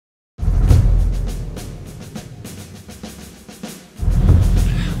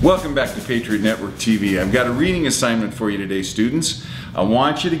Welcome back to Patriot Network TV. I've got a reading assignment for you today, students. I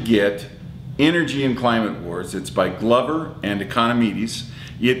want you to get Energy and Climate Wars. It's by Lovell and Economides.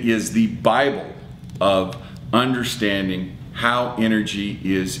 It is the Bible of understanding how energy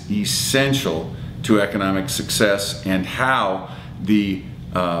is essential to economic success and how the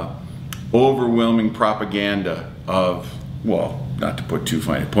overwhelming propaganda of, well, not to put too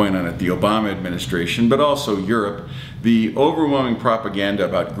fine a point on it, the Obama administration, but also Europe, the overwhelming propaganda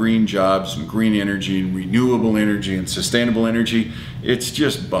about green jobs and green energy and renewable energy and sustainable energy, it's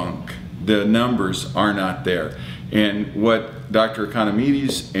just bunk. The numbers are not there. And what Dr.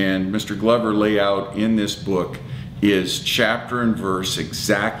 Economides and Mr. Lovell lay out in this book is chapter and verse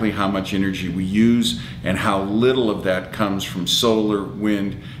exactly how much energy we use and how little of that comes from solar,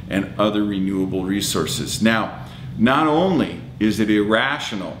 wind, and other renewable resources. Now, not only is it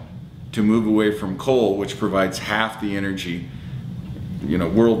irrational to move away from coal, which provides half the energy,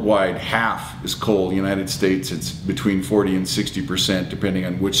 worldwide half is coal. In the United States, it's between 40 and 60%, depending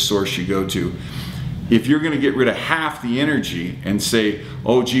on which source you go to. If you're going to get rid of half the energy and say,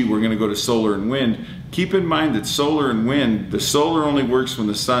 oh gee, we're going to go to solar and wind, keep in mind that solar and wind, the solar only works when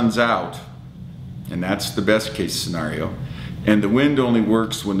the sun's out, and that's the best case scenario, and the wind only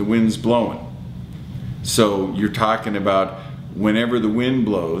works when the wind's blowing. So you're talking about whenever the wind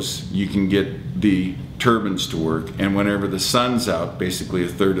blows, you can get the turbines to work, and whenever the sun's out, basically a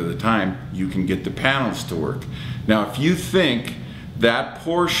third of the time, you can get the panels to work. Now, if you think that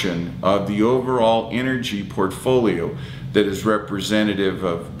portion of the overall energy portfolio that is representative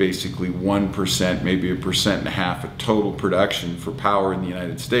of basically 1%, maybe 1.5% of total production for power in the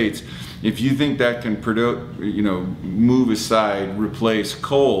United States, if you think that can move aside, replace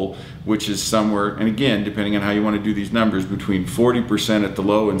coal, which is somewhere, and again, depending on how you want to do these numbers, between 40% at the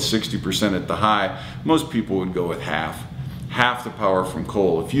low and 60% at the high, most people would go with half the power from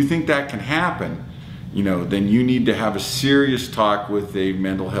coal. If you think that can happen, then you need to have a serious talk with a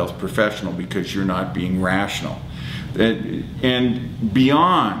mental health professional, because you're not being rational. And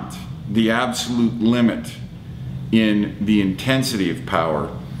beyond the absolute limit in the intensity of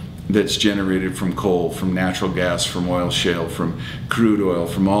power that's generated from coal, from natural gas, from oil shale, from crude oil,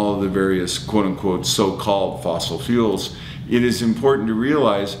 from all of the various quote-unquote so-called fossil fuels, it is important to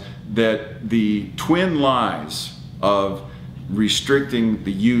realize that the twin lies of restricting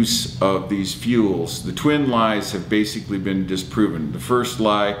the use of these fuels, the twin lies have basically been disproven. The first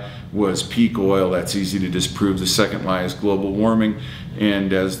lie was peak oil. That's easy to disprove. The second lie is global warming,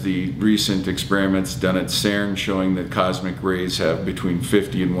 and as the recent experiments done at CERN showing that cosmic rays have between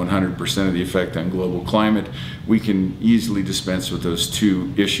 50 and 100% of the effect on global climate, we can easily dispense with those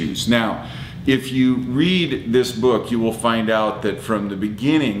two issues. Now, if you read this book, you will find out that from the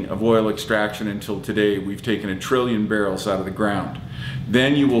beginning of oil extraction until today, we've taken 1 trillion barrels out of the ground.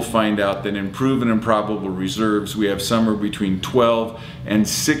 Then you will find out that in proven and probable reserves, we have somewhere between 12 and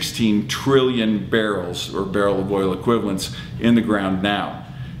 16 trillion barrels, or barrel of oil equivalents, in the ground now.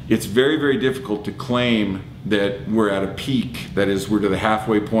 It's very, very difficult to claim that we're at a peak, that is, we're to the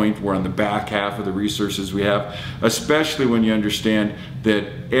halfway point, we're on the back half of the resources we have, especially when you understand that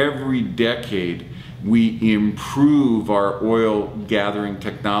every decade we improve our oil gathering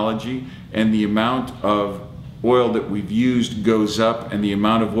technology, and the amount of oil that we've used goes up, and the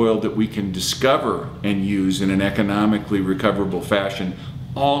amount of oil that we can discover and use in an economically recoverable fashion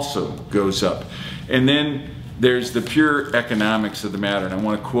also goes up. And then there's the pure economics of the matter, and I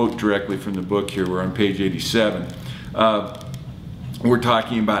want to quote directly from the book here. We're on page 87. We're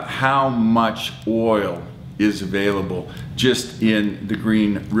talking about how much oil is available just in the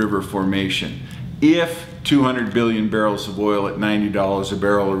Green River Formation. If 200 billion barrels of oil at $90 a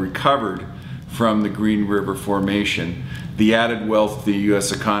barrel are recovered from the Green River Formation, the added wealth of the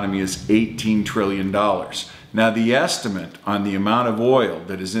U.S. economy is $18 trillion. Now, the estimate on the amount of oil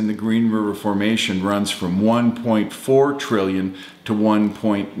that is in the Green River Formation runs from 1.4 trillion to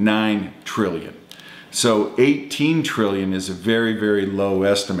 1.9 trillion. So 18 trillion is a very, very low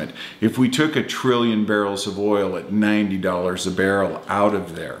estimate. If we took 1 trillion barrels of oil at $90 a barrel out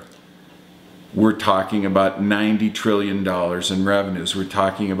of there, we're talking about $90 trillion in revenues. We're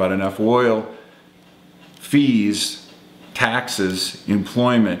talking about enough oil, fees, taxes,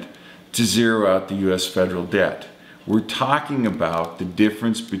 employment to zero out the U.S. federal debt. We're talking about the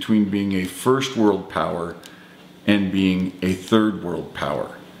difference between being a first world power and being a third world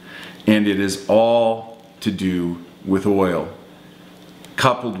power. And it is all to do with oil,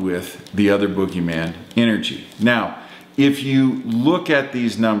 coupled with the other boogeyman, energy. Now, if you look at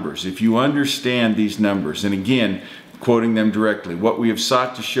these numbers, if you understand these numbers, and again, Quoting them directly, "What we have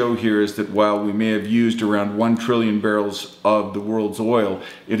sought to show here is that while we may have used around 1 trillion barrels of the world's oil,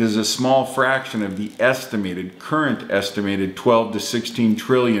 it is a small fraction of the current estimated 12 to 16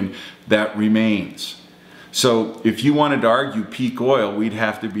 trillion that remains." So if you wanted to argue peak oil, we'd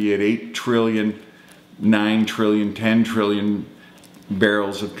have to be at 8 trillion, 9 trillion, 10 trillion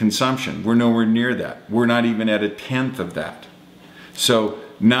barrels of consumption. We're nowhere near that. We're not even at a tenth of that. So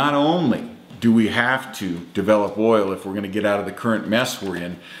not only do we have to develop oil if we're going to get out of the current mess we're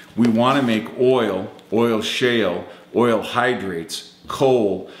in, we want to make oil, oil shale, oil hydrates,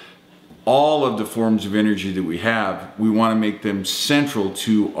 coal, all of the forms of energy that we have, we want to make them central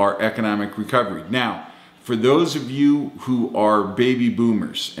to our economic recovery. Now, for those of you who are baby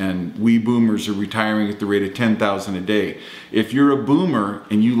boomers, and we boomers are retiring at the rate of 10,000 a day, if you're a boomer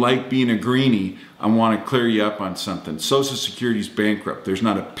and you like being a greenie, I want to clear you up on something. Social Security's bankrupt. There's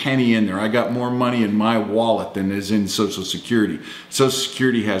not a penny in there. I got more money in my wallet than is in Social Security. Social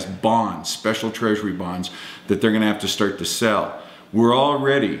Security has bonds, special treasury bonds, that they're going to have to start to sell. We're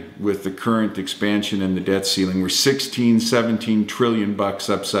already, with the current expansion in the debt ceiling, we're 16, 17 trillion bucks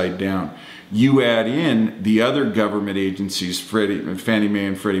upside down. You add in the other government agencies, Fannie Mae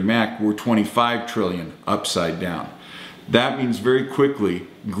and Freddie Mac, we're 25 trillion upside down. That means very quickly,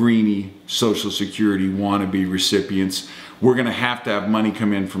 greenie, Social Security wannabe recipients, we're going to have money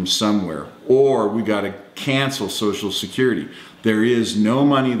come in from somewhere, or we got to cancel Social Security. There is no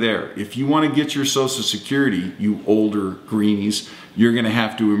money there. If you want to get your Social Security, you older greenies, you're going to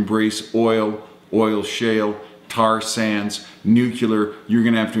have to embrace oil, oil shale, tar sands, nuclear. You're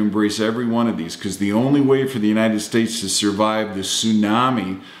going to have to embrace every one of these, because the only way for the United States to survive the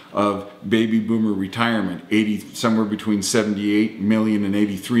tsunami of baby boomer retirement, somewhere between 78 million and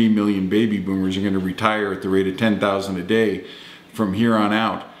 83 million baby boomers are going to retire at the rate of 10,000 a day from here on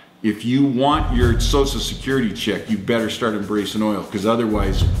out. If you want your Social Security check, you better start embracing oil, because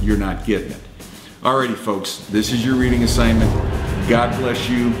otherwise you're not getting it. Alrighty folks, this is your reading assignment. God bless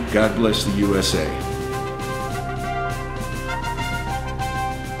you. God bless the USA.